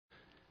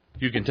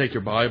You can take your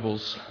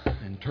Bibles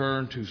and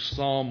turn to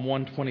Psalm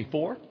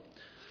 124.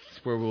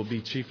 That's where we'll be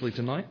chiefly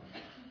tonight.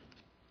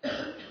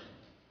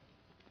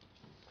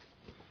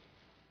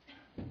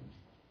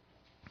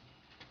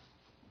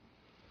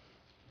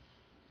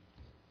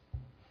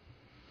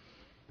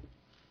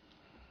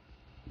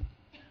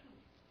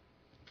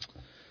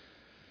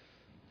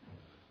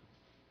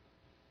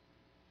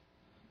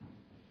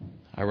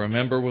 I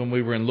remember when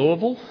we were in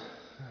Louisville,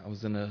 I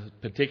was in a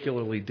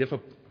particularly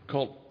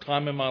difficult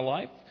time in my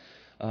life,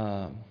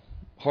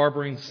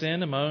 harboring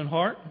sin in my own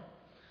heart,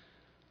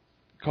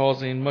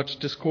 causing much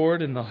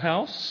discord in the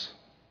house,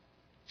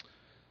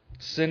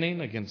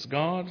 sinning against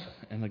God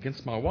and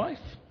against my wife.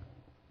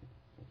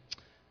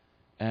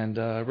 And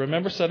I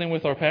remember sitting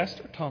with our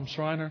pastor, Tom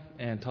Schreiner,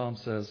 and Tom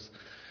says,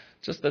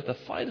 just that the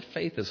fight of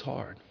faith is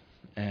hard.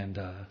 And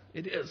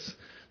it is.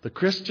 The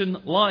Christian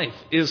life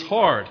is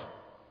hard.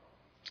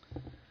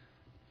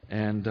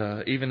 And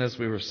even as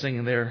we were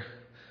singing there,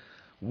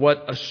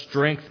 what a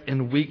strength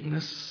in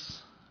weakness.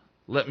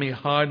 Let me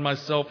hide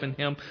myself in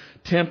Him.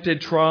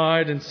 Tempted,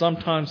 tried, and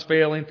sometimes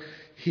failing.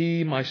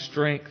 He, my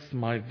strength,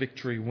 my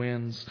victory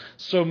wins.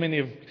 So many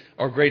of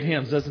our great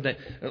hymns, doesn't it?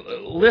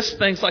 List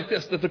things like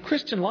this, that the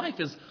Christian life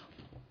is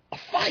a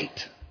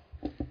fight.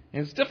 And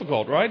it's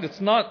difficult, right?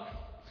 It's not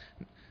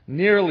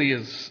nearly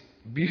as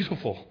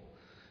beautiful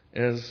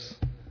as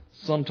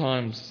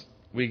sometimes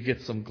we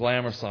get some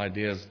glamorous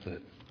ideas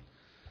that,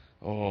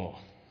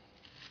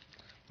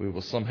 we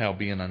will somehow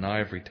be in an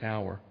ivory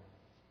tower.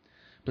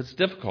 But it's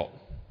difficult.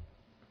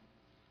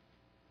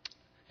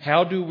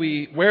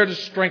 Where does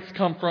strength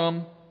come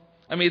from?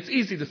 I mean, it's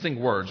easy to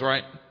sing words,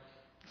 right?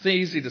 It's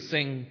easy to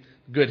sing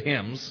good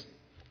hymns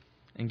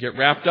and get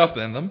wrapped up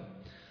in them.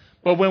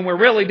 But when we're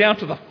really down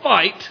to the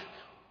fight,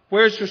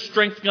 where's your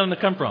strength going to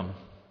come from?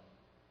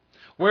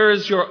 Where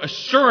is your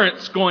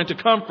assurance going to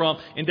come from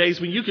in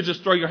days when you could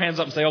just throw your hands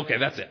up and say, okay,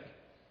 that's it.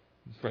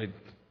 Right?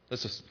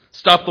 Let's just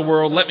stop the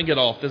world. Let me get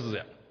off. This is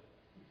it.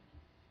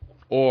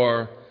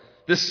 Or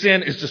this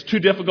sin is just too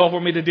difficult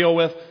for me to deal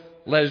with.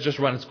 Let it just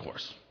run its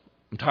course.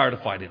 I'm tired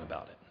of fighting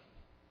about it.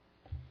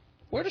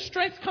 Where does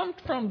strength come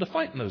from to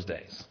fight in those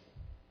days?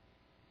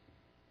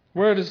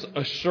 Where does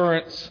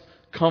assurance,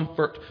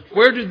 comfort,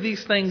 where do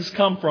these things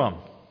come from?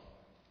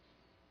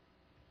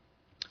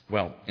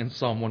 Well, in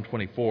Psalm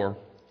 124,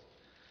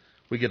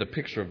 we get a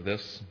picture of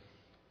this.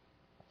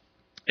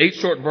 8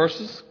 short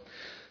verses.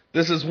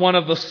 This is one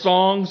of the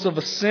songs of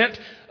ascent.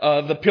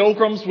 The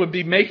pilgrims would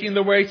be making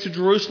their way to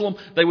Jerusalem.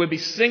 They would be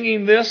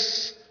singing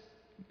this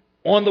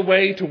on the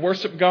way to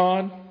worship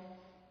God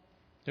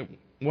at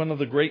one of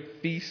the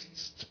great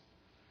feasts.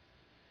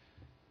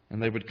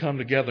 And they would come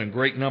together in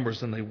great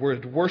numbers and they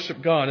would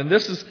worship God. And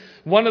this is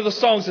one of the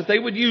songs that they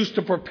would use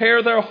to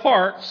prepare their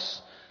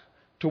hearts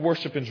to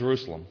worship in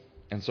Jerusalem.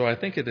 And so I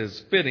think it is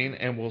fitting,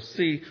 and we'll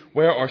see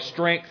where our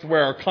strength,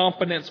 where our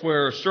confidence,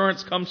 where our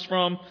assurance comes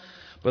from.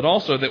 But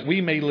also that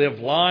we may live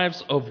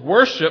lives of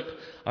worship.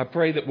 I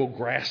pray that we'll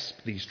grasp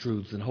these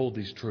truths and hold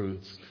these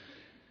truths.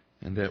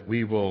 And that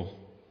we will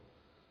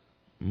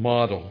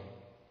model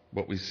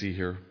what we see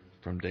here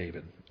from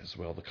David as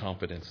well, the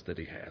confidence that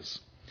he has.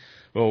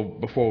 Well,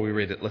 before we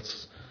read it,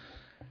 let's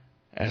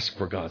ask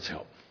for God's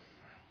help.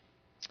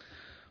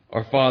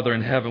 Our Father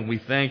in heaven, we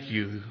thank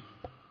you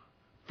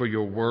for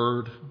your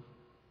word.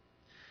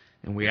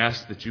 And we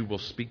ask that you will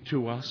speak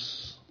to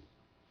us.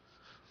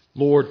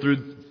 Lord,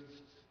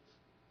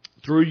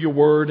 through your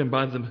word and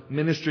by the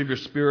ministry of your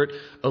Spirit,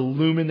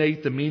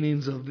 illuminate the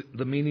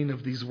meaning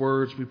of these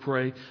words, we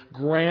pray.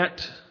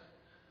 Grant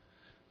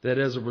that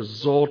as a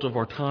result of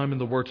our time in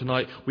the word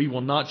tonight, we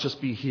will not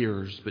just be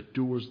hearers, but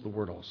doers of the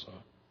word also.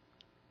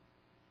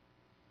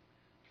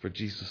 For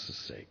Jesus'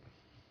 sake.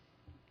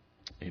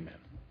 Amen.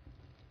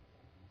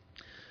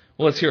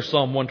 Well, let's hear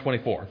Psalm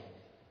 124.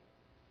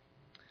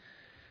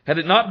 Had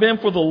it not been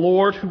for the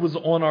Lord who was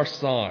on our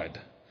side,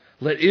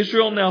 let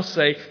Israel now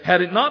say,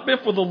 had it not been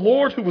for the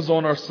Lord who was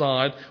on our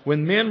side,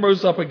 when men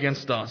rose up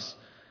against us,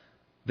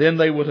 then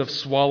they would have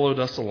swallowed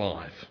us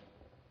alive.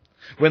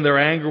 When their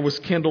anger was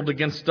kindled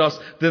against us,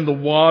 then the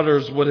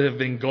waters would have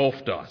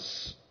engulfed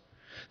us.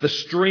 The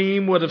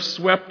stream would have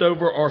swept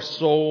over our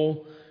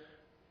soul,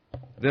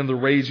 then the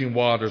raging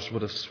waters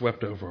would have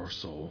swept over our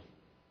soul.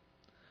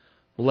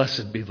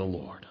 Blessed be the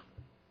Lord,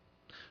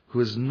 who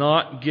has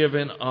not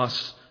given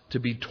us to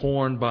be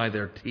torn by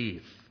their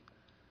teeth.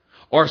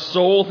 Our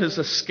soul has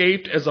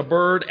escaped as a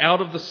bird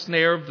out of the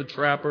snare of the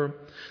trapper.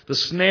 The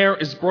snare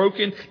is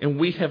broken and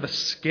we have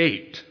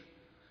escaped.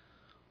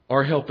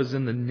 Our help is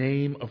in the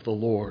name of the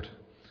Lord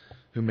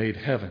who made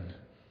heaven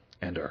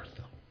and earth.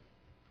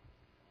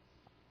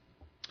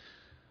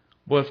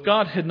 Well, if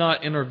God had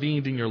not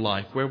intervened in your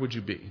life, where would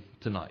you be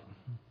tonight?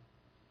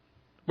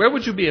 Where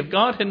would you be if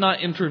God had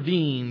not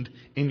intervened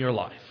in your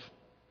life?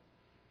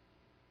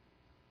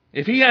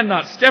 If He had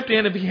not stepped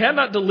in, if He had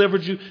not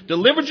delivered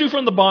you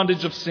from the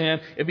bondage of sin,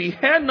 if He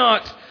had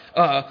not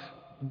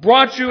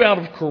brought you out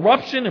of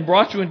corruption and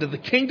brought you into the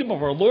kingdom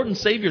of our Lord and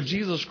Savior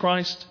Jesus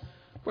Christ,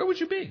 where would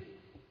you be?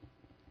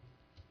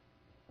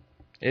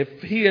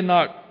 if He had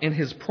not, in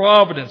His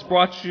providence,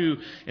 brought you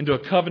into a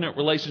covenant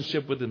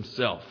relationship with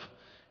Himself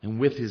and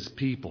with His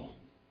people,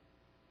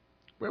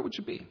 where would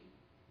you be?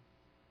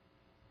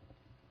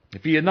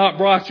 If He had not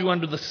brought you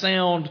under the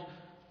sound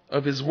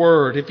of His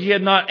Word, if He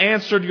had not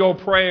answered your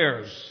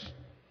prayers,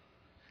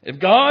 if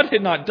God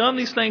had not done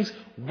these things,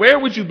 where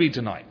would you be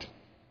tonight?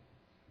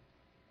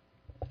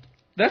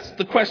 That's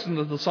the question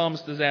that the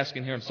psalmist is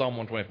asking here in Psalm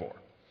 124.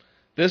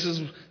 This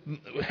is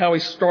how he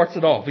starts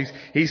it off.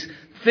 He's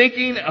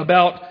thinking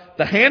about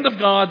the hand of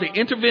God, the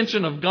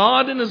intervention of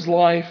God in his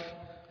life.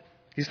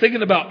 He's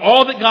thinking about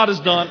all that God has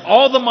done,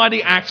 all the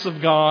mighty acts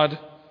of God,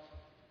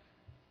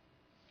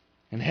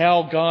 and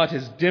how God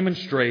has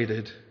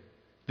demonstrated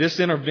this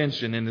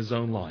intervention in his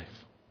own life.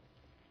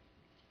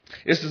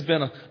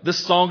 This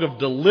song of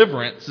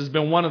deliverance has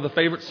been one of the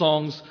favorite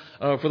songs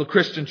for the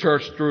Christian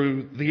church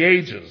through the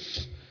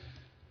ages.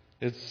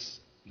 It's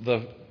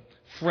the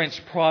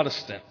French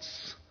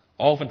Protestants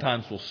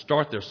oftentimes will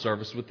start their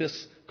service with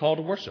this call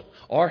to worship.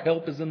 Our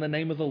help is in the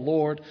name of the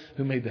Lord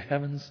who made the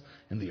heavens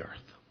and the earth.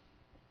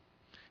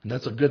 And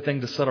that's a good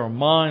thing to set our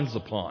minds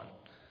upon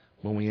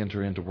when we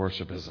enter into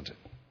worship, isn't it?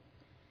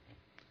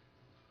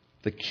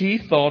 The key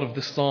thought of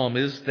this psalm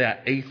is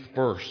that 8th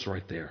verse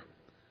right there.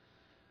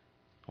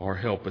 Our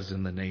help is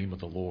in the name of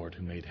the Lord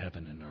who made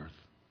heaven and earth.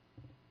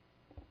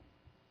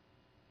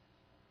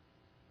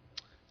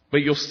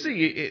 But you'll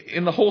see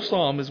in the whole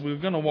psalm, as we're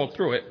going to walk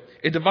through it,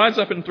 it divides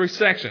up in 3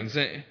 sections,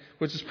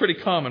 which is pretty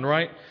common,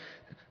 right?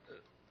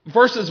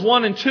 Verses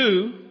 1 and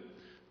 2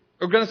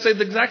 are going to say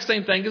the exact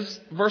same thing as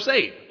verse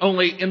 8,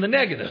 only in the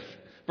negative.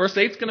 Verse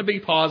 8 is going to be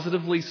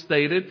positively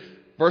stated.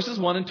 Verses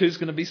 1 and 2 is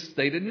going to be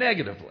stated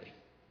negatively.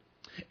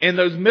 And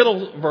those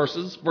middle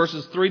verses,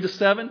 verses 3 to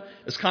 7,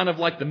 is kind of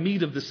like the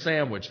meat of the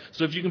sandwich.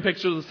 So if you can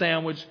picture the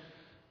sandwich,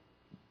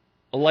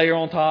 a layer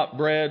on top,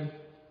 bread,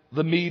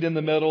 the meat in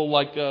the middle,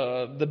 like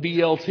the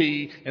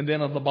BLT, and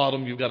then on the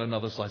bottom you've got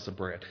another slice of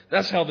bread.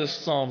 That's how this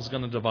psalm is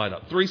going to divide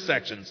up. 3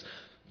 sections,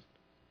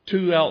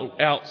 2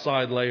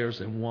 outside layers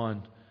and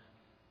 1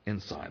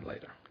 inside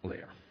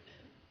layer.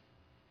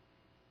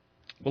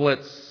 Well,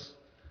 let's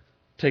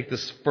take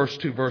this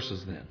first 2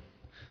 verses then.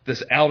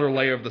 This outer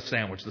layer of the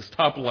sandwich, this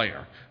top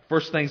layer.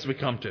 First things we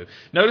come to.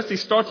 Notice he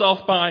starts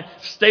off by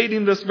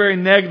stating this very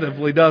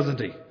negatively, doesn't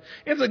he?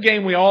 It's a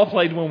game we all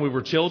played when we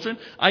were children.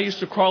 I used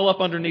to crawl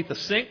up underneath the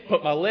sink,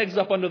 put my legs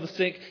up under the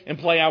sink, and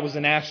play I was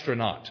an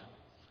astronaut.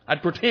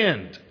 I'd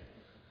pretend.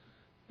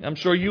 I'm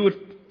sure you would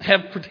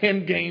have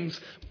pretend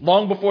games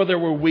long before there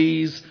were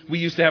Wii's. We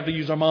used to have to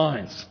use our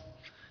minds.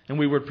 And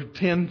we would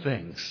pretend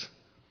things.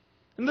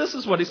 And this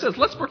is what he says.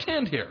 Let's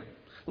pretend here.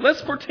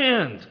 Let's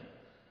pretend.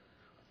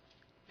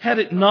 Had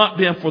it not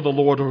been for the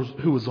Lord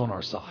who was on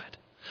our side.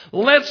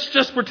 Let's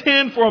just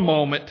pretend for a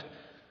moment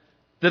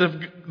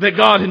that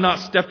God had not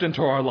stepped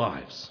into our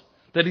lives.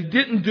 That He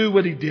didn't do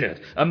what He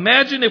did.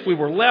 Imagine if we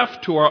were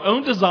left to our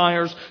own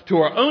desires, to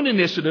our own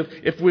initiative,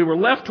 if we were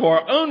left to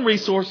our own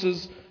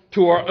resources,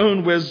 to our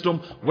own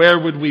wisdom, where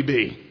would we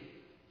be?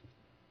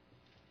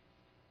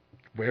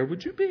 Where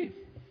would you be?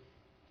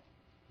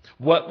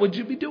 What would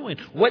you be doing?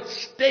 What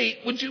state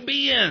would you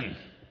be in?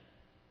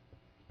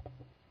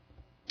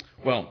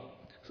 Well,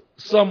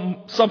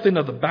 something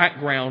of the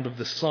background of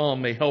this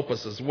psalm may help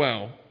us as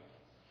well.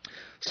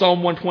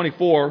 Psalm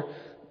 124,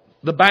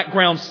 the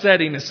background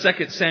setting is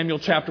 2 Samuel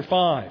chapter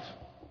 5.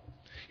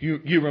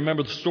 You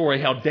remember the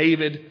story how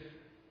David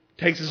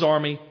takes his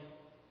army.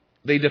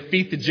 They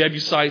defeat the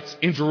Jebusites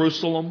in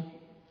Jerusalem.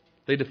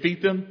 They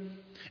defeat them.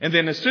 And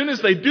then as soon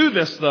as they do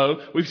this,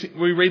 though,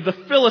 we read the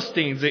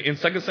Philistines in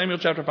 2 Samuel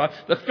chapter 5.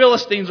 The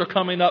Philistines are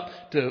coming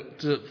up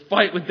to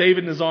fight with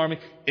David and his army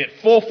at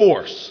full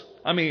force.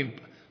 I mean,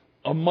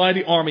 a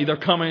mighty army. They're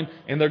coming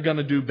and they're going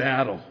to do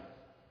battle.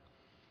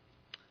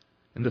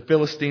 And the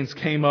Philistines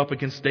came up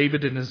against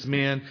David and his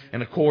men.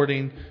 And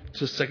according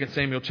to 2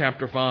 Samuel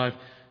chapter 5,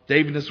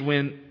 David and his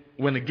men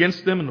went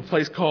against them in a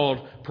place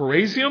called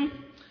Perazim.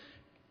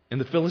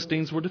 And the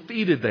Philistines were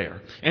defeated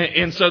there.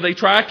 And so they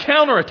try a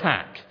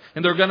counterattack.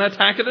 And they're going to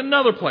attack at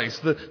another place,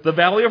 the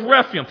Valley of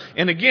Rephaim.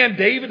 And again,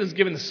 David is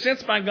given the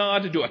sense by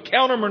God to do a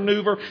counter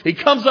maneuver. He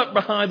comes up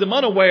behind them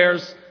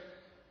unawares.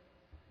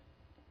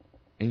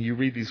 And you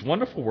read these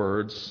wonderful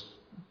words.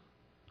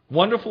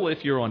 Wonderful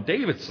if you're on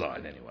David's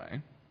side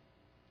anyway.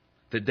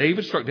 That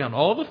David struck down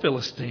all the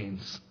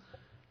Philistines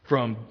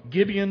from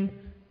Gibeon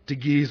to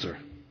Gezer.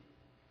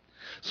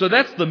 So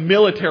that's the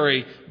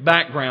military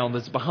background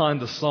that's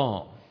behind the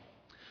psalm.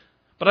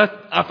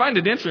 But I find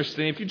it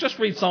interesting, if you just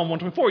read Psalm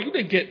 124,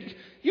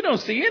 you don't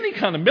see any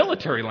kind of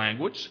military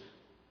language.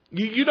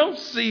 You don't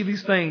see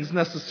these things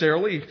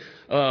necessarily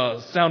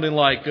sounding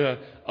like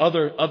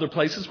other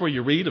places where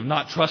you read of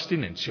not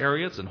trusting in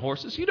chariots and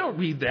horses. You don't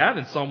read that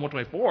in Psalm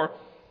 124.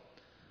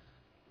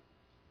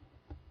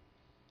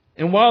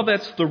 And while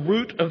that's the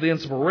root of the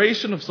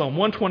inspiration of Psalm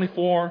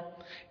 124,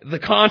 the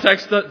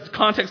context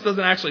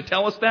doesn't actually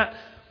tell us that,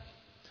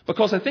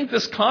 because I think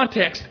this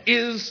context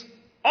is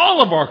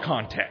all of our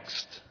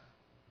context.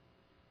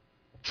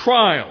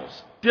 Trials,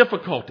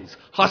 difficulties,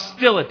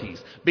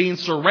 hostilities, being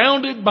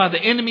surrounded by the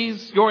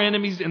enemies, your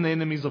enemies, and the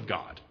enemies of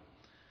God.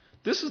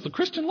 This is the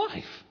Christian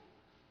life.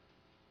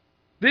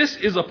 This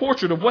is a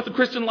portrait of what the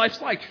Christian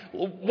life's like,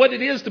 what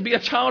it is to be a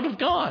child of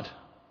God.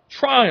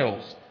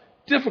 Trials,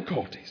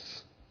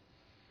 difficulties.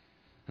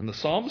 And the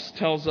psalmist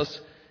tells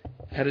us,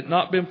 had it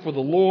not been for the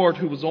Lord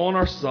who was on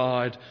our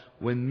side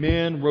when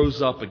men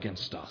rose up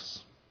against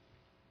us.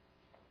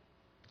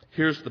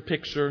 Here's the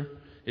picture,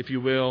 if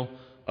you will,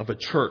 of a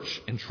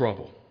church in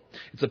trouble.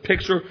 It's a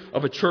picture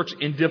of a church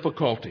in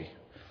difficulty.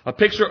 A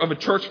picture of a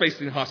church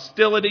facing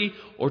hostility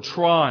or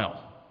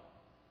trial.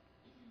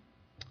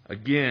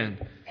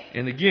 Again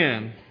and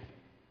again,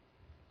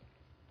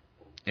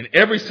 in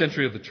every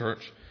century of the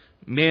church,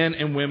 men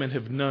and women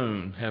have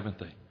known, haven't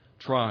they?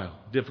 Trial,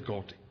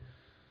 difficulty.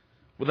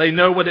 Well, they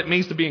know what it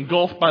means to be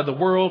engulfed by the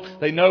world.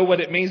 They know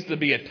what it means to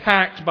be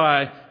attacked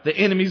by the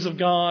enemies of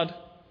God,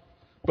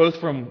 both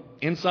from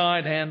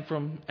inside and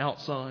from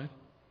outside.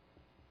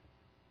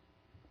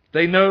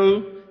 They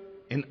know,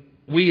 and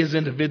we as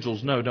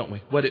individuals know, don't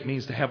we, what it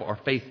means to have our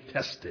faith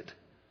tested,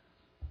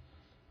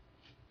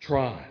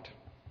 tried,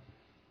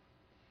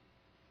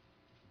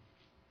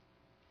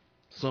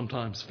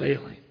 sometimes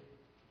failing.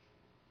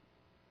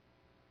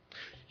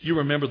 You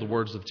remember the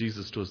words of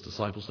Jesus to his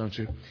disciples, don't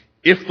you?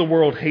 If the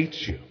world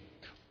hates you,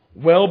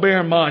 well, bear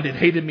in mind it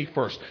hated me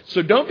first.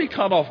 So don't be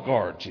caught off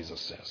guard,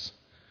 Jesus says.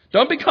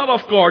 Don't be caught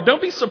off guard.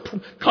 Don't be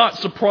caught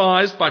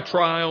surprised by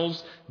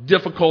trials,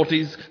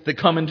 difficulties that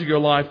come into your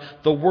life.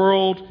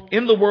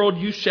 In the world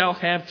you shall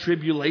have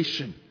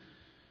tribulation.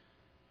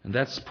 And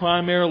that's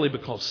primarily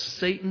because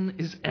Satan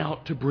is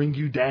out to bring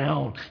you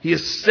down. He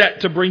is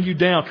set to bring you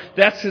down.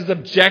 That's his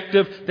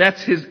objective.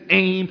 That's his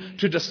aim,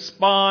 to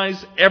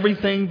despise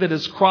everything that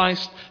is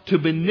Christ, to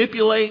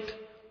manipulate,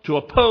 to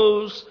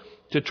oppose,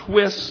 to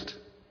twist,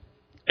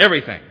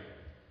 everything,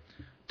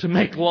 to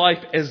make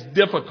life as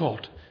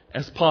difficult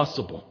as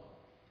possible.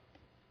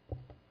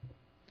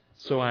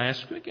 So I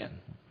ask you again,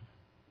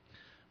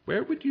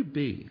 where would you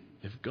be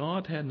if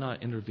God had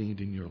not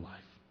intervened in your life?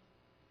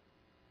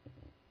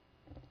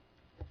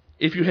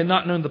 If you had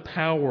not known the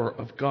power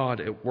of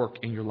God at work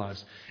in your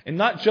lives, and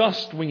not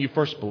just when you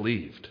first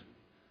believed,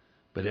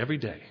 but every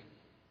day.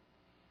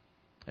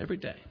 Every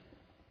day.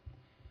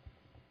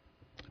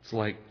 It's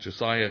like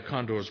Josiah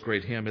Condor's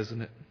great hymn,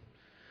 isn't it?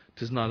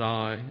 'Tis not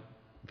I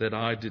that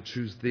I did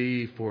choose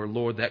thee, for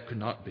Lord, that could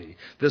not be.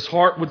 This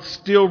heart would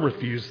still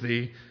refuse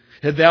thee.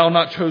 Had thou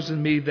not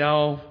chosen me,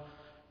 thou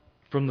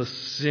from the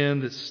sin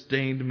that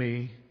stained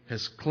me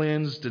hast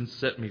cleansed and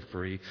set me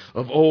free.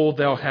 Of old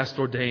thou hast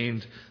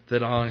ordained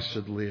that I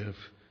should live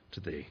to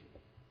thee.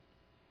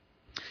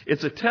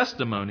 It's a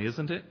testimony,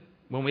 isn't it?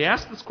 When we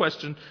ask this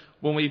question,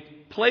 when we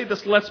play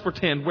this let's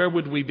pretend, where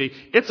would we be?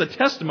 It's a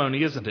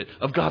testimony, isn't it,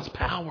 of God's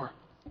power.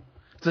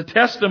 It's a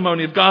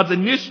testimony of God's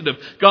initiative,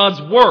 God's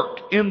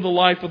work in the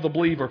life of the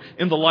believer,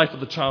 in the life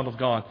of the child of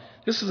God.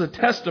 This is a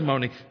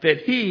testimony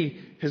that He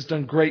has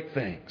done great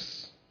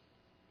things.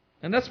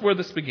 And that's where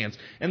this begins.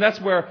 And that's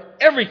where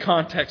every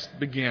context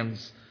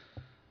begins.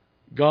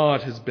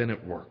 God has been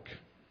at work.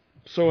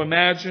 So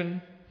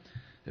imagine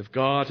if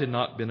God had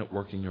not been at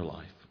work in your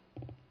life.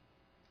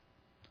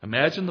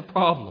 Imagine the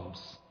problems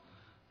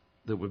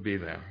that would be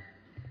there,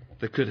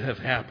 that could have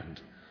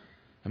happened.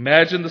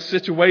 Imagine the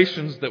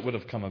situations that would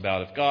have come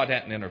about if God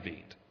hadn't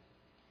intervened.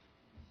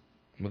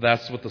 Well,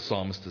 that's what the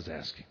psalmist is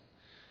asking.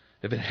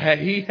 If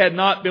He had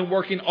not been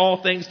working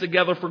all things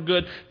together for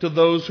good to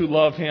those who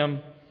love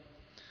Him,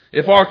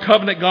 if our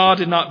covenant God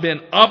had not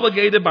been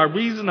obligated by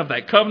reason of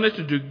that covenant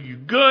to do you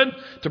good,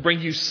 to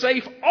bring you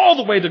safe all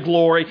the way to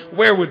glory,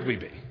 where would we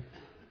be?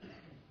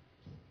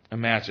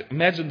 Imagine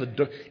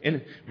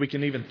and we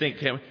can even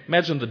think,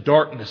 imagine the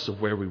darkness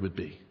of where we would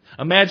be.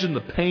 Imagine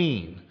the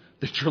pain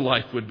that your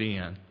life would be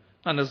in.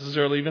 Not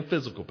necessarily even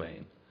physical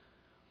pain.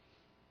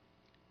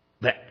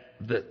 The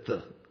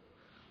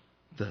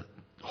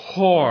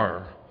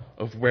horror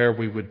of where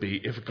we would be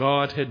if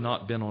God had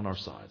not been on our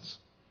sides.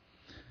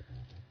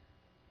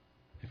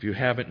 If you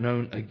haven't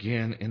known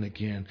again and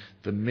again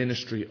the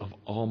ministry of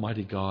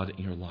Almighty God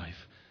in your life,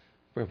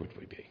 where would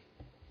we be?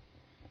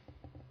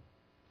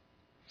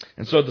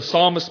 And so the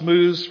psalmist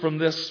moves from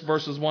this,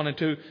 verses 1 and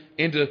 2,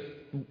 into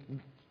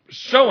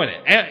showing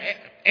it,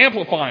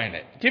 amplifying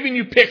it, giving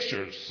you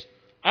pictures.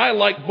 I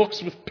like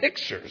books with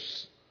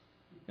pictures.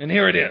 And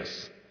here it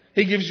is.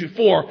 He gives you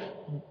 4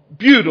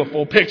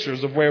 beautiful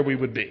pictures of where we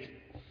would be.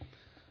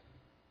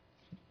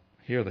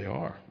 Here they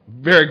are.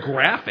 Very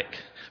graphic,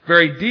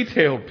 very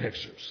detailed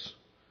pictures.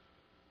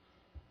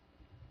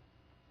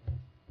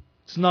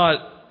 It's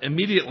not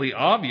immediately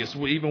obvious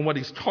even what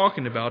he's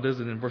talking about, is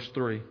it, in verse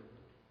 3?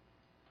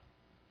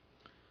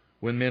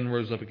 When men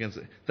rose up against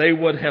it, they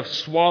would have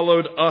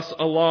swallowed us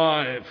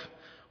alive.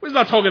 Well, he's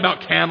not talking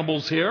about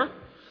cannibals here.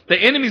 The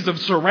enemies have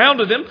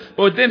surrounded him,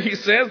 but then he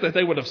says that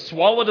they would have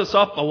swallowed us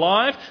up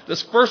alive.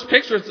 This first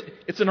picture,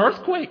 it's an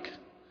earthquake.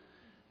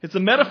 It's a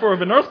metaphor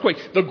of an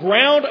earthquake. The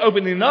ground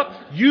opening up,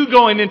 you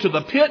going into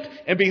the pit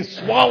and being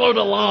swallowed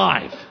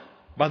alive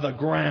by the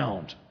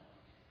ground.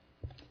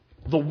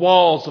 the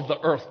walls of the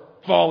earth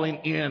falling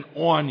in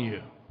on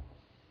you.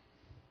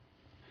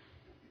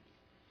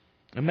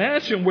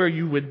 Imagine where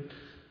you would,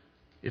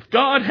 if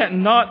God had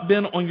not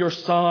been on your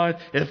side,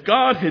 if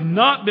God had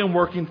not been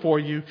working for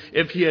you,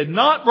 if He had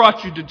not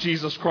brought you to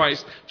Jesus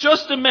Christ,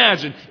 just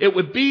imagine it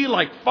would be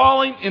like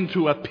falling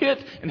into a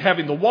pit and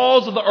having the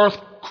walls of the earth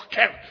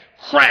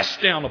crash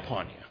down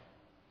upon you.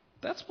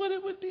 That's what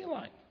it would be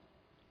like.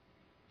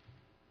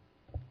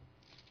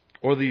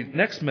 Or the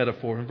next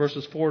metaphor in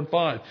verses 4 and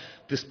 5,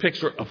 this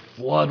picture of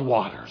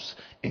floodwaters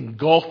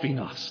engulfing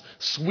us,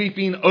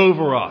 sweeping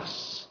over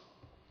us.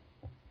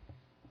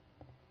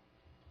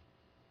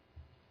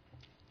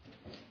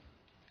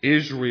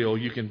 Israel,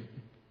 you can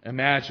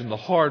imagine the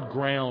hard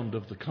ground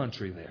of the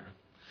country there.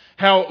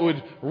 How it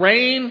would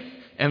rain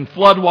and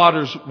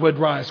floodwaters would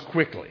rise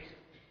quickly.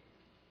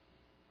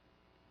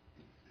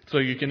 So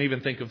you can even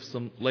think of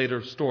some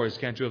later stories,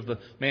 can't you, of the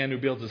man who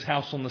builds his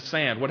house on the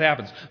sand. What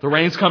happens? The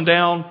rains come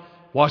down,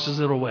 washes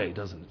it away,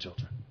 doesn't it,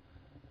 children?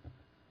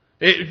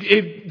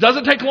 It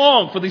doesn't take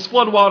long for these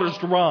floodwaters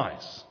to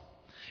rise.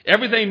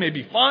 Everything may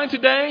be fine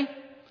today.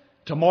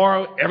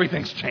 Tomorrow,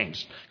 everything's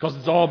changed because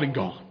it's all been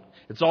gone.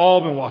 It's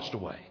all been washed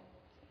away.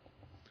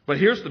 But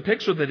here's the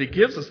picture that He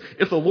gives us.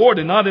 If the Lord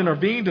had not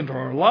intervened into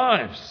our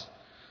lives,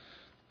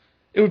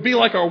 it would be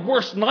like our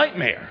worst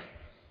nightmare,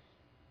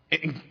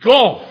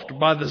 engulfed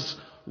by this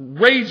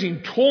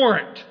raging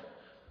torrent,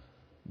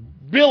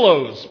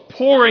 billows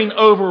pouring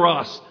over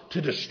us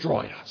to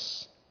destroy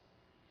us.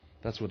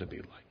 That's what it'd be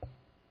like.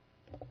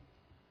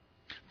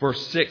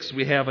 Verse 6,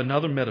 we have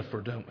another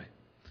metaphor, don't we?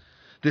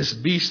 This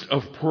beast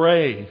of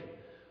prey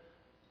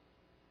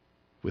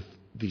with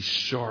these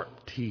sharp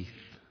teeth,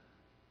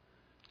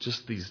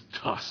 just these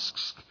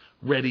tusks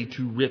ready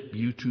to rip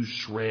you to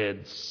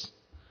shreds.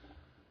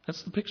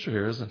 That's the picture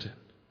here, isn't it?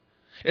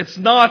 It's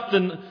not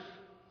the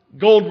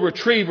gold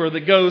retriever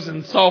that goes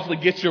and softly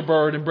gets your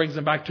bird and brings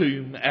him back to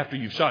you after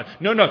you've shot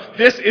it. No.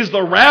 This is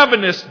the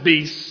ravenous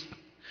beast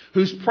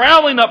who's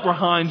prowling up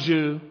behind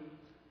you.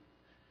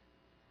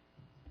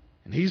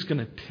 And he's going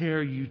to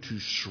tear you to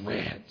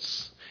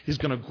shreds. He's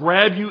going to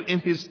grab you in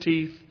his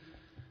teeth.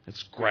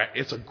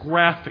 It's a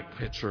graphic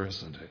picture,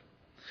 isn't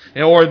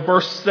it? Or in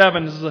verse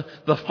 7 is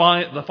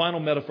the final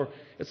metaphor.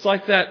 It's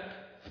like that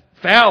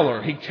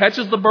fowler. He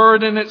catches the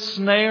bird in its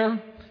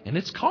snare and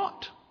it's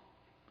caught.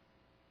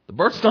 The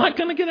bird's not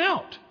going to get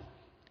out.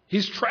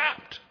 He's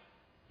trapped.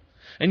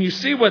 And you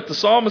see what the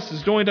psalmist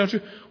is doing, don't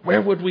you?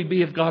 Where would we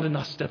be if God had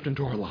not stepped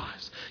into our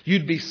lives?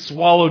 You'd be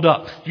swallowed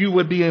up. You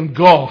would be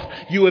engulfed.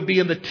 You would be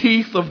in the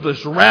teeth of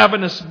this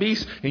ravenous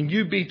beast and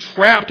you'd be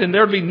trapped and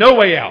there'd be no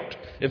way out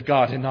if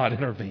God had not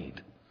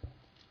intervened.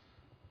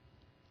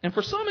 And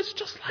for some, it's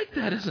just like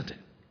that, isn't it?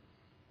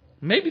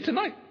 Maybe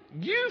tonight,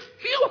 you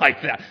feel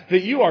like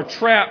that you are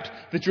trapped,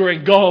 that you're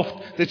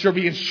engulfed, that you're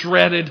being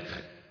shredded,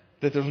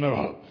 that there's no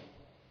hope.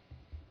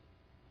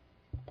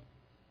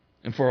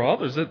 And for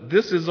others,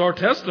 this is our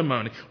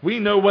testimony. We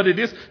know what it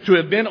is to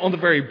have been on the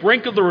very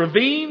brink of the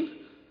ravine.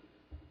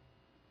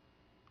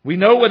 We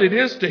know what it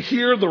is to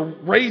hear the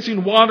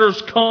raging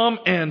waters come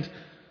and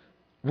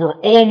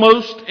we're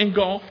almost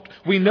engulfed.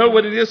 We know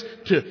what it is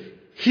to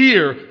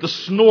hear the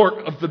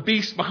snort of the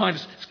beast behind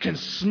us, can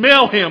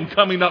smell him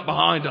coming up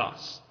behind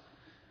us.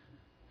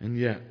 And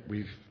yet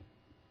we've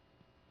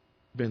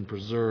been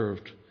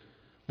preserved.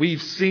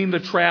 We've seen the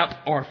trap.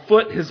 Our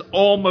foot has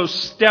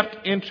almost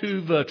stepped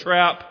into the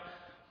trap.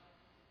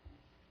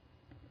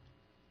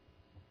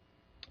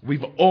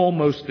 We've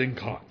almost been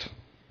caught.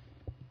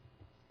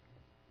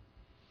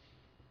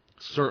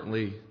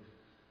 Certainly,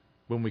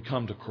 when we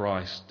come to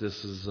Christ,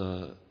 this is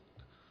a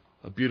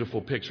beautiful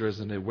picture,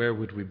 isn't it? Where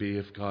would we be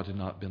if God had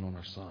not been on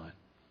our side?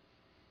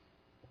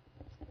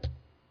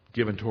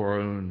 Given to our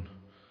own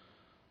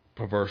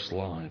perverse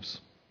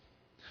lives.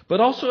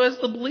 But also as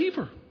the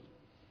believer,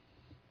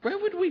 where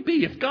would we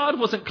be if God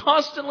wasn't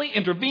constantly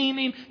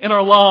intervening in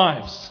our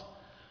lives?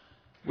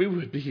 We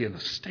would be in a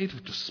state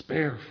of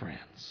despair,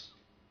 friends.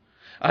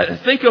 I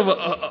think of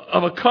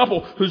a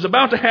couple who's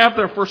about to have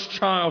their first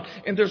child,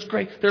 and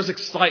there's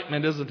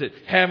excitement, isn't it?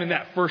 Having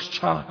that first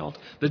child,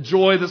 the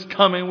joy that's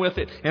coming with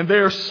it, and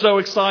they're so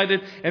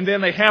excited, and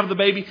then they have the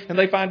baby, and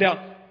they find out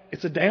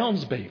it's a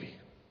Downs baby.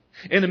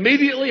 And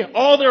immediately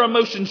all their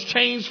emotions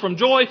change from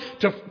joy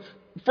to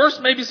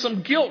first maybe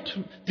some guilt.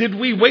 Did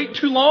we wait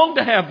too long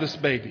to have this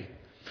baby?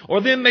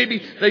 Or then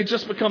maybe they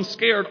just become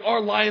scared.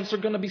 Our lives are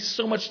going to be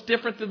so much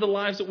different than the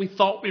lives that we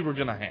thought we were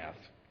going to have.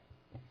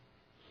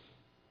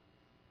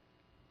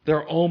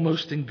 They're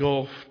almost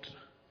engulfed.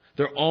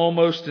 They're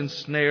almost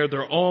ensnared.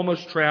 They're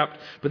almost trapped.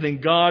 But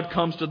then God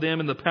comes to them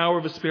in the power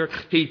of His Spirit.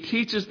 He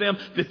teaches them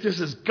that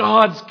this is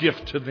God's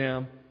gift to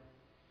them.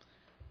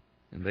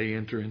 And they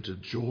enter into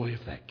joy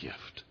of that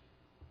gift.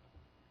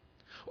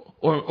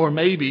 Or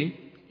maybe,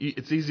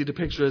 it's easy to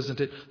picture, isn't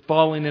it,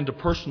 falling into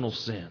personal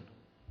sin.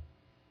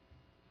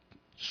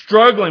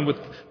 Struggling with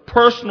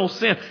personal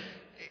sin.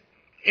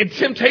 And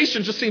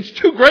temptation just seems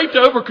too great to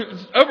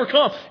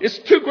overcome. It's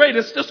too great.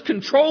 It's just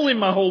controlling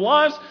my whole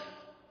lives.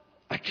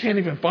 I can't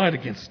even fight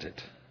against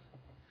it.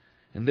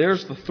 And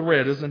there's the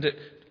thread, isn't it,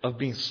 of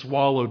being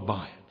swallowed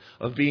by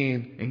it, of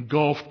being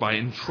engulfed by it,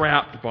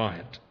 entrapped by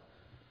it.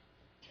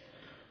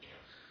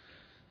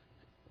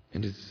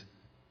 And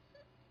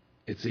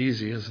it's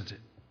easy, isn't it?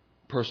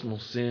 Personal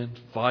sin,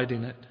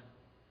 fighting it.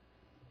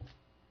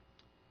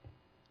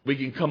 We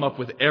can come up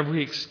with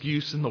every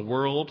excuse in the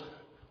world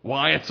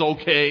why it's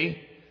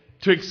okay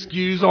to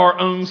excuse our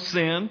own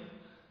sin.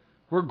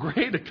 We're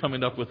great at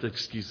coming up with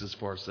excuses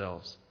for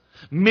ourselves.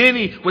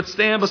 Many would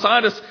stand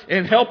beside us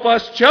and help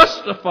us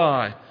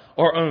justify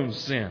our own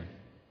sin.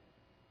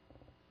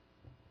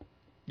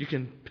 You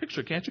can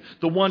picture, can't you?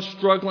 The one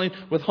struggling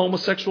with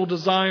homosexual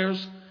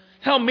desires.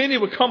 How many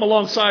would come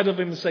alongside of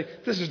him and say,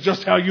 this is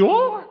just how you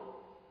are.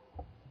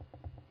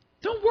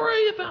 Don't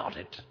worry about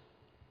it.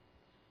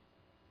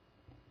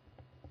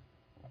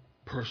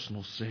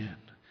 Personal sin.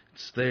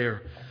 It's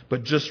there.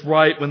 But just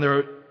right when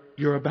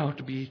you're about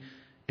to be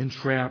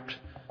entrapped,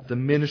 the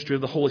ministry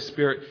of the Holy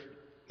Spirit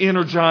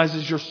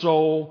energizes your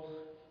soul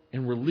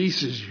and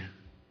releases you.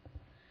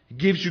 It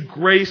gives you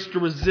grace to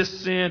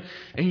resist sin,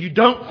 and you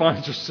don't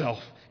find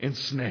yourself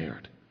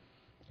ensnared,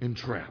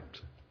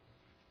 entrapped.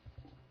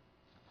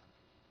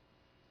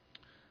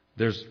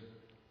 There's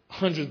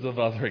hundreds of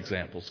other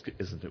examples,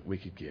 isn't it, we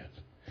could give.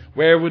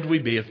 Where would we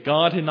be if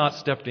God had not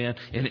stepped in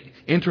and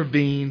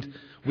intervened?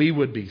 We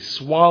would be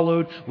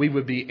swallowed. We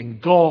would be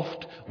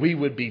engulfed. We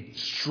would be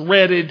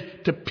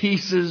shredded to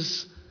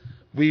pieces.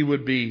 We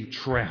would be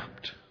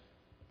trapped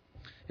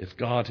if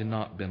God had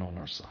not been on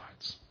our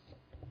sides.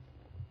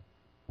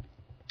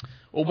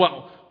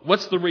 Well,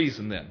 what's the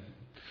reason then?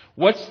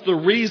 What's the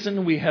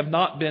reason we have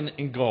not been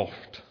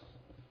engulfed?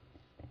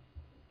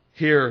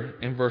 Here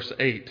in verse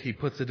 8, he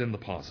puts it in the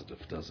positive,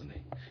 doesn't he?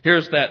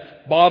 Here's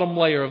that bottom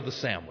layer of the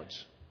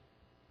sandwich.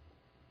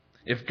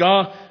 If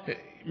God,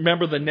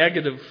 remember the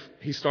negative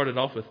he started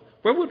off with,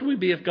 where would we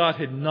be if God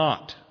had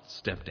not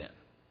stepped in?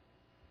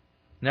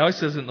 Now he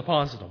says it in the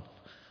positive.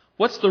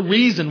 What's the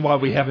reason why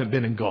we haven't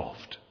been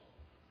engulfed?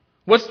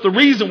 What's the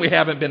reason we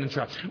haven't been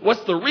entrapped?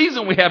 What's the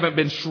reason we haven't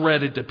been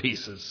shredded to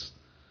pieces?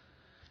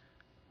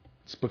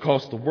 It's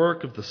because the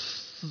work of the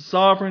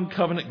sovereign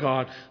covenant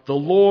God, the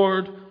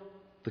Lord,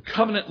 the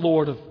covenant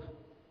Lord of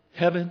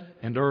heaven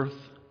and earth,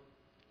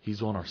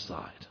 He's on our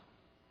side.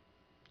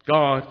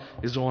 God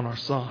is on our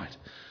side.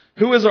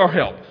 Who is our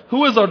help?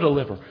 Who is our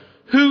deliverer?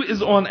 Who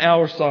is on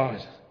our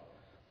side?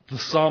 The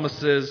psalmist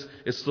says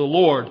it's the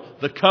Lord,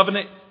 the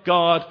covenant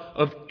God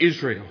of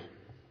Israel.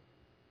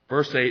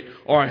 Verse 8,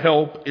 our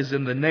help is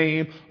in the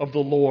name of the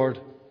Lord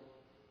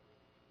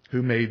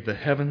who made the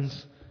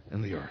heavens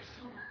and the earth.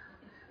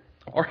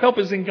 Our help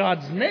is in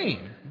God's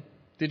name.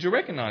 Did you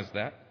recognize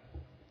that?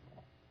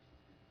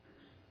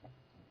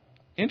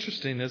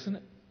 Interesting, isn't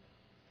it?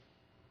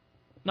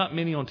 Not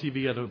many on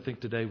TV, I don't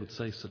think, today would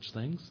say such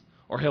things.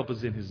 Our help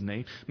is in His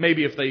name.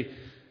 Maybe if they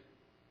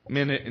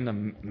meant it in a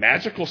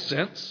magical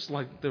sense,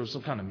 like there was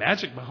some kind of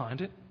magic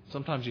behind it.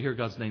 Sometimes you hear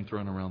God's name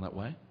thrown around that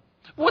way.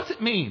 What's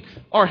it mean?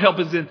 Our help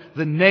is in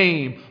the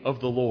name of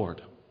the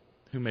Lord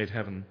who made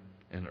heaven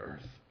and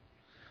earth.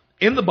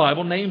 In the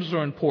Bible, names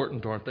are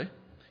important, aren't they?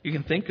 You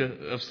can think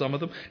of some of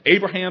them.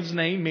 Abraham's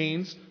name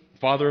means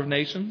father of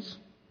nations,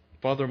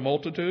 father of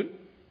multitude.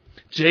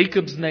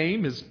 Jacob's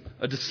name is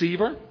a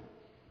deceiver.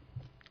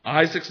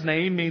 Isaac's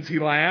name means he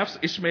laughs.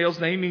 Ishmael's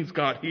name means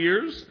God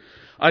hears.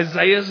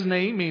 Isaiah's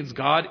name means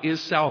God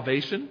is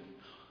salvation.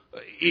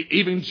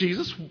 Even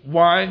Jesus,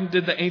 why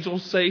did the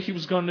angels say he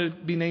was going to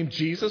be named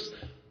Jesus?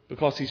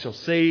 Because he shall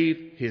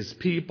save his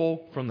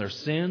people from their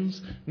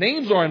sins.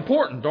 Names are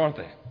important, aren't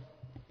they?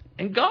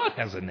 And God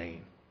has a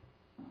name.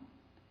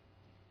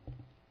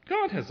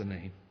 God has a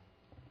name.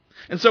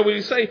 And so when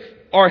we say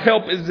our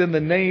help is in the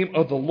name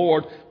of the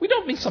Lord, we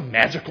don't mean some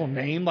magical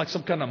name, like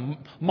some kind of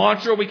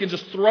mantra we can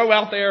just throw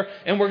out there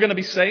and we're going to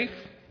be safe.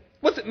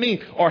 What's it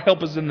mean, our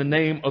help is in the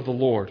name of the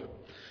Lord?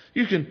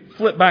 You can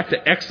flip back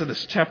to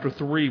Exodus chapter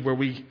 3, where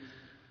we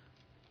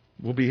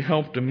will be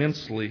helped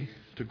immensely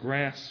to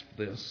grasp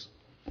this.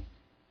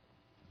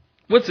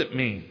 What's it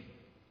mean?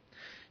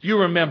 You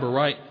remember,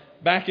 right?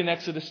 Back in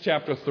Exodus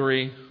chapter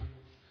 3,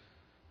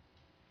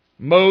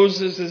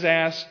 Moses is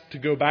asked to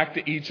go back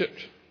to Egypt.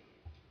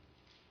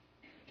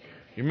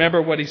 You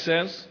remember what he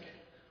says?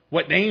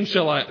 What name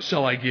shall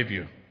I give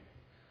you?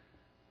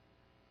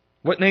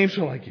 What name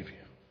shall I give you?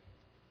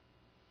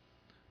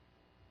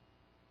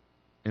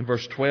 In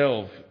verse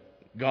 12,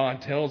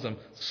 God tells him,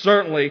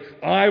 certainly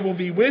I will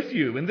be with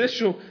you, and this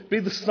shall be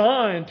the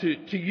sign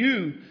to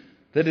you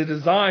that it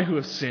is I who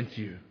have sent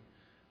you.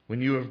 When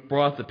you have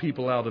brought the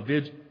people out of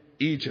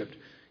Egypt,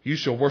 you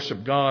shall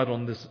worship God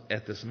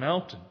at this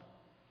mountain.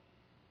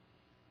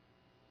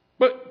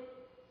 But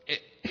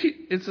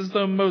it's as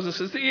though Moses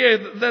says,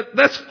 yeah,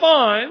 that's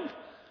fine,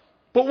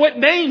 but what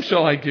name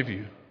shall I give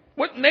you?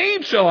 What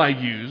name shall I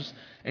use?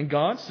 And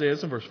God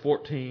says in verse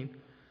 14,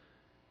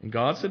 and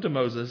God said to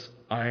Moses,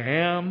 I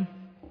am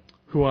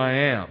who I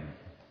am.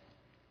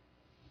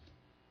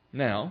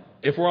 Now,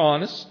 if we're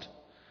honest,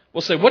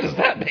 we'll say, what does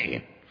that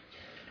mean?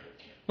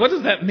 What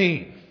does that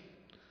mean?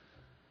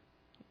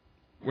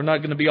 We're not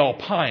going to be all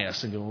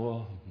pious and go,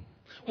 well.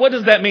 What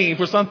does that mean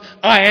for some?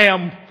 I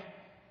am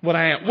what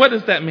I am. What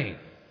does that mean?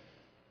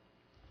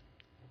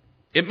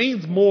 It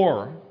means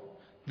more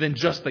than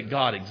just that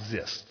God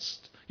exists.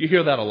 You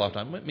hear that a lot of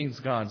times. It means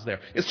God's there.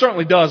 It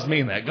certainly does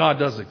mean that. God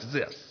does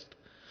exist.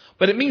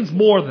 But it means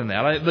more than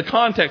that. The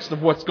context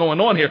of what's going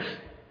on here,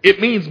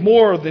 it means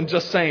more than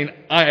just saying,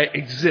 I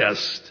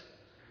exist.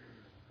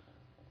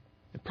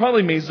 It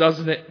probably means,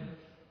 doesn't it?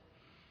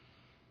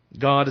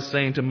 God is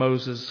saying to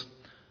Moses,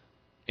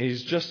 and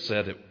he's just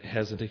said it,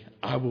 hasn't he?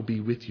 I will be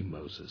with you,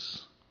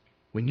 Moses.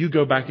 When you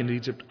go back into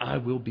Egypt, I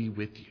will be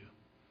with you.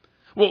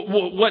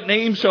 Well, what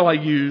name shall I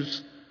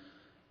use?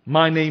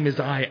 My name is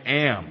I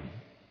am.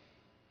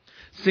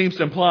 Seems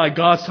to imply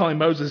God's telling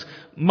Moses,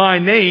 my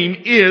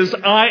name is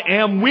I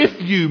am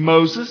with you,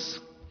 Moses.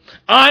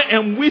 I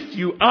am with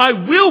you. I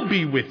will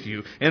be with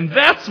you. And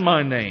that's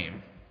my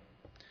name.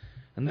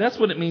 And that's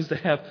what it means to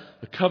have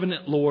a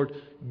covenant Lord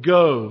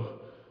go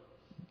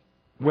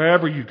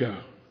wherever you go.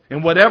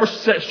 In whatever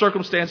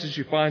circumstances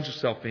you find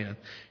yourself in.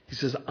 He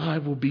says, I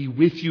will be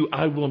with you.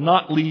 I will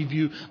not leave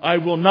you. I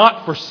will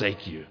not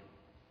forsake you.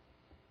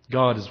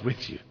 God is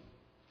with you.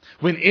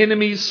 When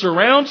enemies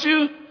surround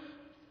you,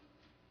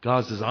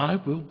 God says, I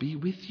will be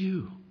with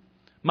you.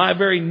 My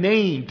very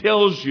name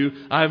tells you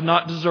I have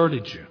not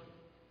deserted you.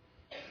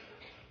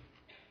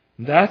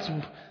 That's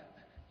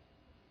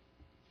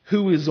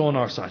who is on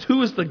our side.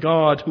 Who is the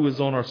God who is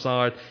on our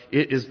side?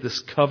 It is this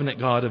covenant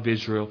God of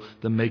Israel,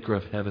 the maker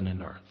of heaven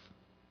and earth.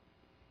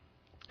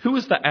 Who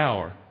is the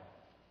our?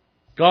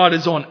 God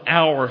is on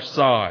our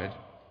side.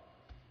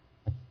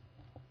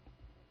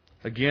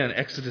 Again,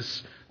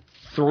 Exodus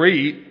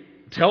 3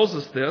 tells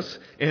us this.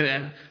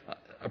 And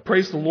I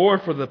praise the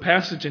Lord for the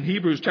passage in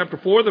Hebrews chapter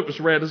 4 that was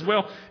read as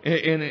well.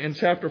 In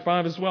chapter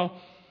 5 as well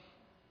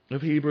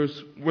of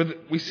Hebrews. Where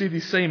we see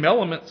these same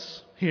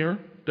elements here,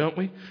 don't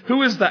we?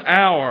 Who is the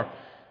our?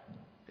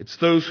 It's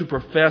those who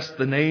profess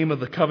the name of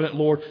the covenant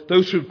Lord.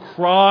 Those who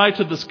cry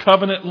to this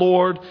covenant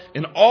Lord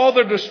in all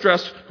their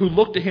distress, who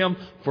look to Him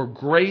for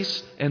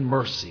grace and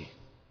mercy.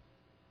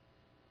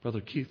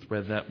 Brother Keith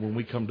read that when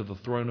we come to the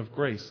throne of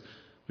grace,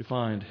 we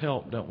find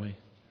help, don't we?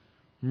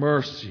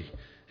 Mercy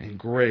and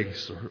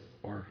grace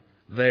are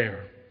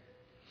there.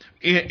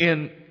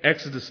 In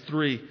Exodus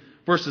 3,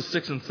 verses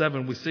 6 and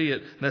 7, we see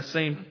it in that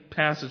same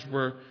passage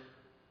where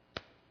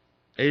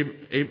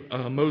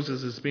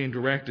Moses is being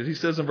directed. He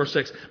says in verse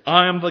 6,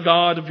 I am the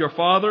God of your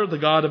father, the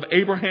God of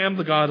Abraham,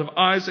 the God of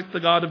Isaac, the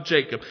God of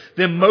Jacob.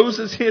 Then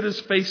Moses hid his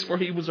face, for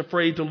he was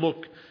afraid to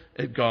look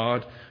at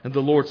God. And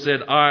the Lord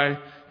said, I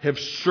have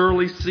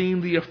surely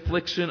seen the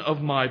affliction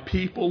of my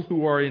people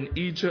who are in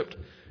Egypt,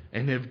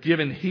 and have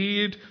given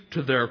heed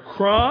to their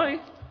cry,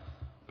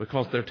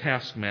 because they're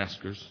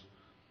taskmasters.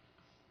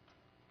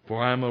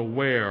 For I am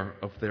aware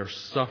of their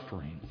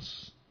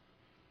sufferings.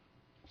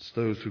 It's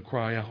those who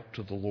cry out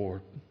to the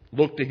Lord.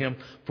 Look to Him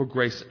for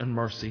grace and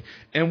mercy.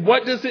 And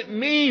what does it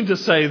mean to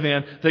say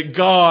then that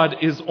God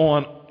is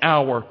on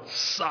our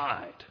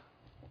side?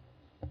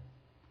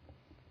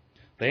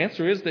 The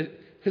answer is that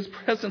His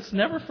presence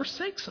never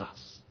forsakes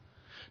us.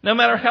 No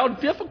matter how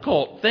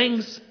difficult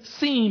things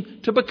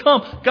seem to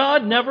become,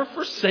 God never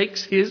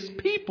forsakes His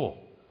people.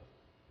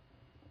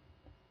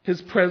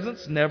 His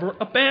presence never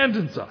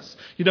abandons us.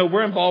 You know,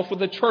 we're involved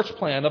with a church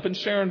plan up in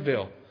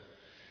Sharonville.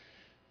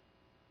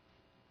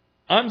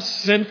 I'm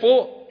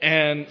sinful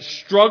and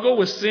struggle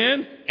with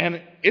sin,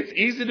 and it's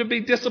easy to be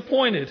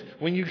disappointed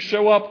when you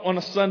show up on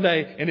a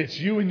Sunday and it's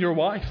you and your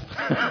wife.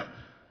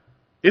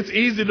 It's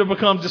easy to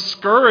become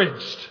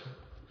discouraged.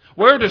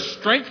 Where does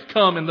strength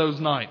come in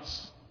those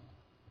nights?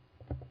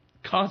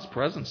 God's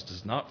presence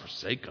does not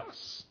forsake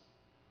us.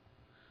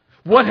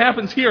 What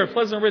happens here at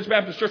Pleasant Ridge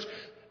Baptist Church?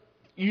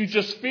 You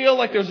just feel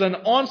like there's an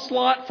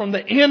onslaught from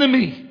the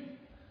enemy.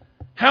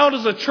 How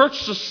does a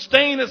church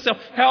sustain itself?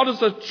 How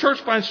does a church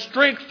find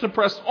strength to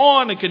press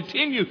on and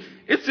continue?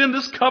 It's in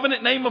this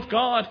covenant name of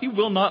God. He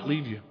will not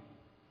leave you.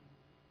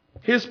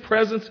 His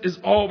presence is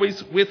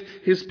always with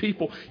His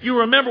people. You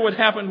remember what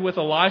happened with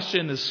Elisha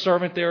and his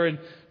servant there in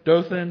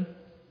Dothan?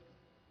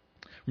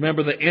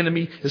 Remember, the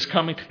enemy is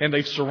coming and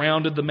they've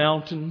surrounded the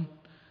mountain.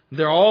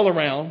 They're all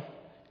around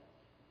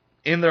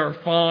in their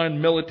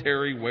fine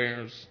military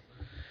wares.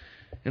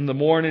 In the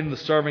morning, the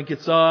servant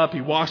gets up,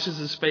 he washes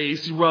his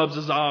face, he rubs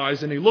his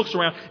eyes, and he looks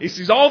around. He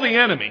sees all the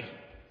enemy.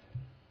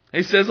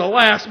 He says,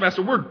 alas,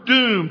 Master, we're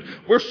doomed.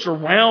 We're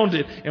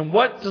surrounded. And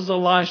what does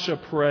Elisha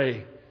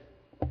pray?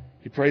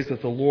 He prays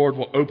that the Lord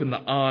will open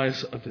the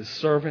eyes of His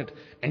servant.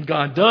 And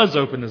God does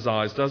open his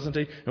eyes, doesn't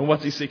He? And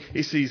what's he see?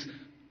 He sees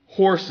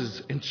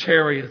horses and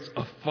chariots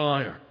of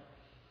fire.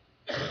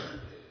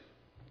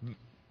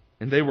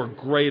 And they were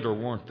greater,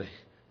 weren't they,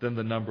 than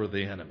the number of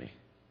the enemy?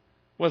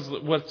 What's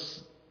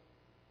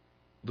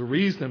the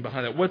reason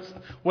behind it? What's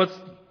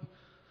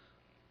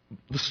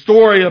the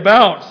story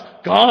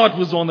about? God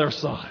was on their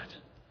side.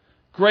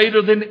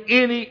 Greater than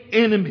any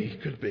enemy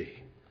could be.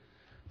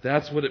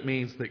 That's what it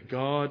means that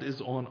God is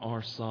on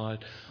our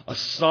side. A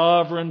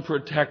sovereign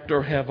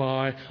protector have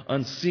I,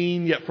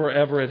 unseen yet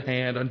forever at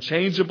hand,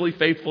 unchangeably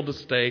faithful to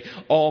stay,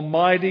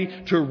 almighty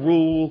to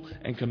rule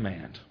and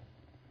command.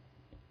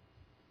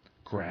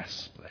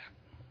 Grasp that.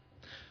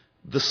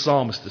 The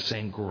psalmist is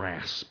saying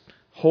grasp.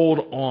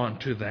 Hold on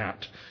to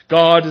that.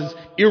 God is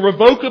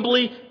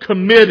irrevocably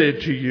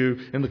committed to you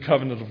in the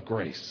covenant of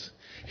grace.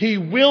 He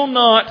will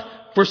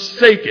not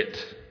forsake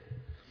it.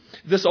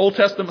 This Old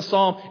Testament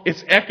psalm,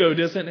 it's echoed,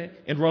 isn't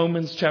it, in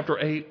Romans chapter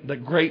 8, the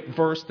great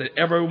verse that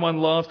everyone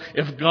loves.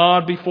 If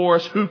God be for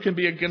us, who can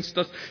be against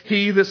us?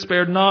 He that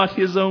spared not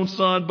his own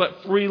son,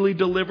 but freely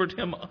delivered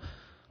him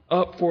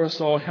up for us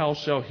all, how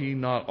shall he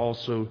not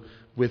also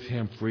with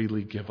him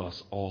freely give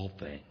us all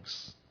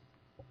things?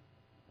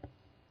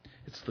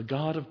 It's the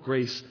God of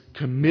grace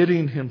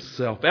committing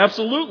himself,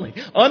 absolutely,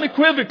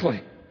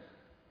 unequivocally,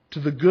 to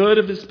the good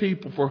of his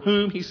people, for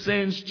whom he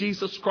sends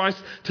Jesus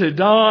Christ to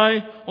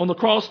die on the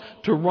cross,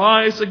 to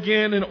rise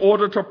again in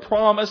order to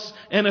promise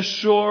and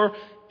assure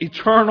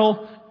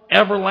eternal,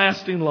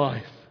 everlasting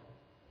life.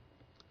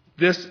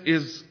 This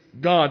is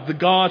God, the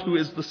God who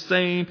is the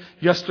same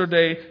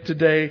yesterday,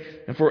 today,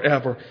 and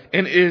forever.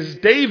 And it is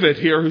David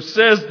here who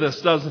says this,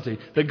 doesn't he?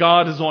 That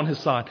God is on his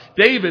side.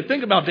 David,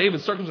 think about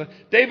David's circumstance.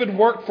 David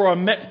worked for a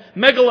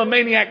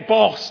megalomaniac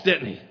boss,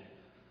 didn't he?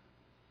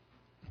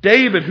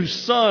 David, whose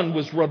son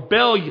was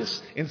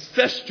rebellious,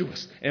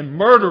 incestuous, and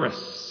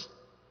murderous.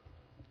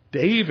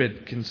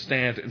 David can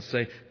stand and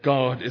say,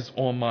 God is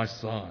on my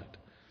side.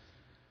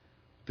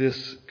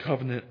 This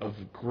covenant of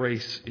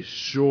grace is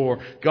sure.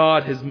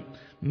 God has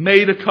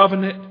made a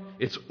covenant.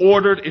 It's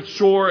ordered. It's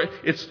sure.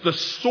 It's the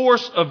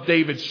source of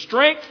David's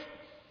strength.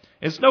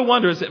 It's no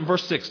wonder, is that in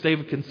verse 6,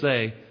 David can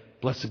say,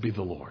 blessed be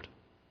the Lord.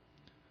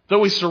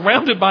 Though he's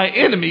surrounded by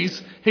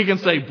enemies, he can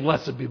say,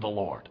 blessed be the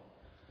Lord.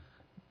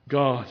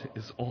 God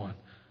is on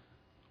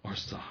our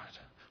side.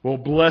 Well,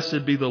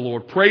 blessed be the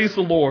Lord. Praise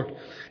the Lord.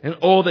 And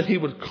oh, that he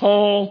would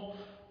call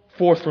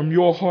forth from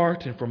your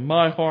heart and from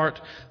my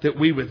heart, that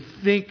we would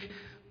think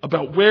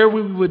about where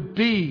we would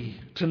be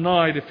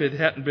tonight if it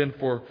hadn't been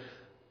for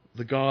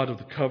the God of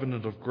the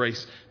covenant of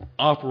grace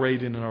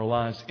operating in our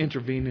lives,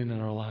 intervening in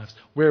our lives.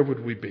 Where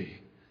would we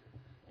be?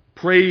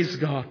 Praise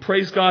God.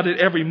 Praise God at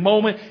every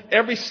moment,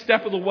 every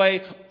step of the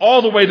way,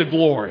 all the way to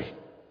glory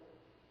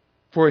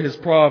for his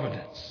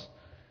providence.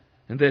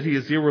 And that he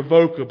is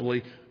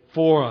irrevocably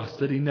for us,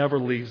 that he never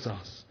leaves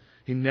us.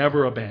 He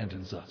never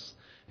abandons us.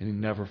 And he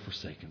never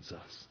forsakes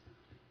us.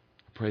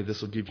 I pray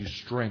this will give you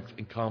strength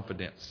and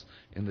confidence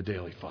in the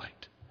daily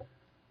fight.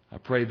 I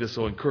pray this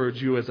will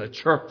encourage you as a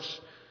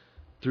church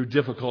through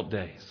difficult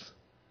days.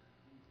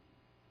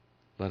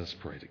 Let us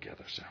pray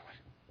together, shall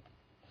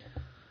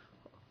we?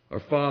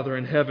 Our Father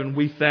in heaven,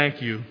 we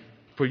thank you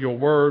for your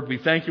word. We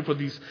thank you for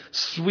these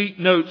sweet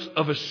notes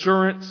of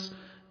assurance,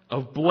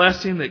 of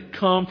blessing that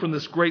come from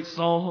this great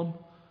psalm.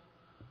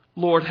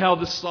 Lord, how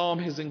this psalm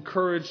has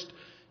encouraged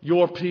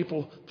your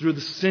people through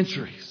the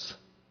centuries.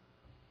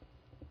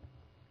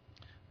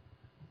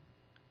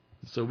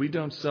 So we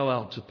don't sell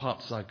out to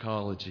pop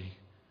psychology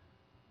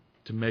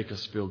to make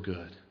us feel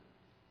good.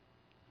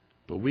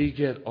 But we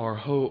get our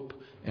hope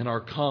and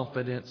our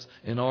confidence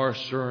and our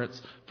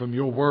assurance from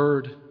your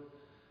word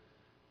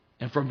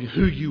and from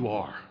who you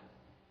are.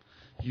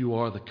 You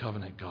are the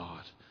covenant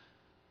God,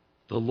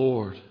 the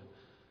Lord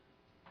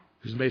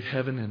who's made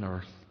heaven and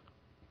earth.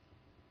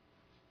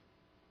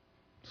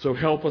 So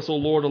help us, O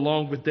Lord,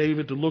 along with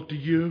David, to look to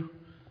you.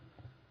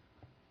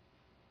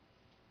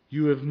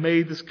 You have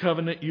made this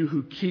covenant, you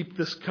who keep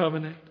this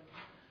covenant.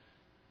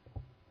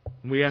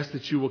 And we ask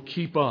that you will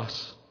keep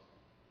us.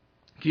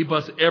 Keep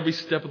us every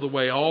step of the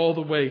way, all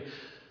the way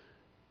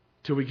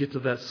till we get to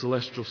that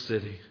celestial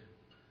city.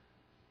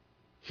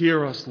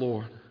 Hear us,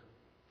 Lord,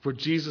 for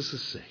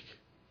Jesus' sake.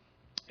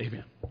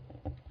 Amen.